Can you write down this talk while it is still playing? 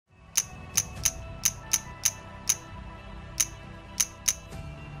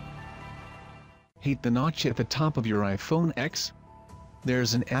Hate the notch at the top of your iPhone X?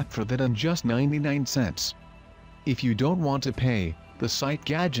 There's an app for that on just 99 cents. If you don't want to pay, the site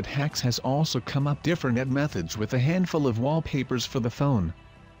Gadget Hacks has also come up different methods with a handful of wallpapers for the phone.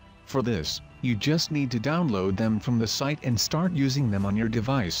 For this, you just need to download them from the site and start using them on your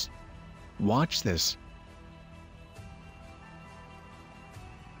device. Watch this.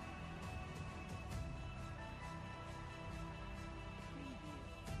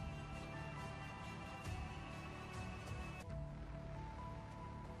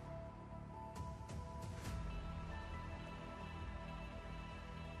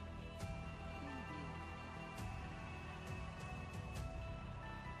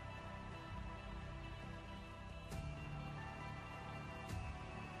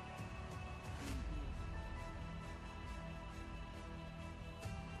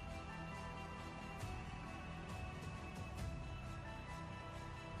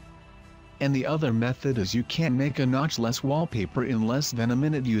 And the other method is you can make a notchless wallpaper in less than a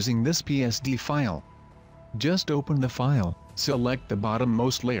minute using this PSD file. Just open the file, select the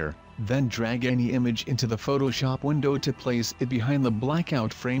bottommost layer, then drag any image into the Photoshop window to place it behind the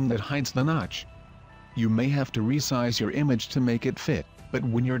blackout frame that hides the notch. You may have to resize your image to make it fit, but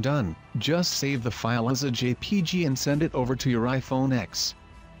when you're done, just save the file as a JPG and send it over to your iPhone X.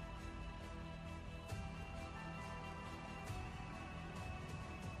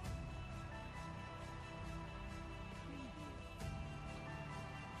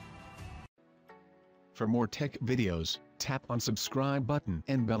 For more tech videos, tap on subscribe button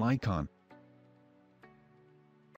and bell icon.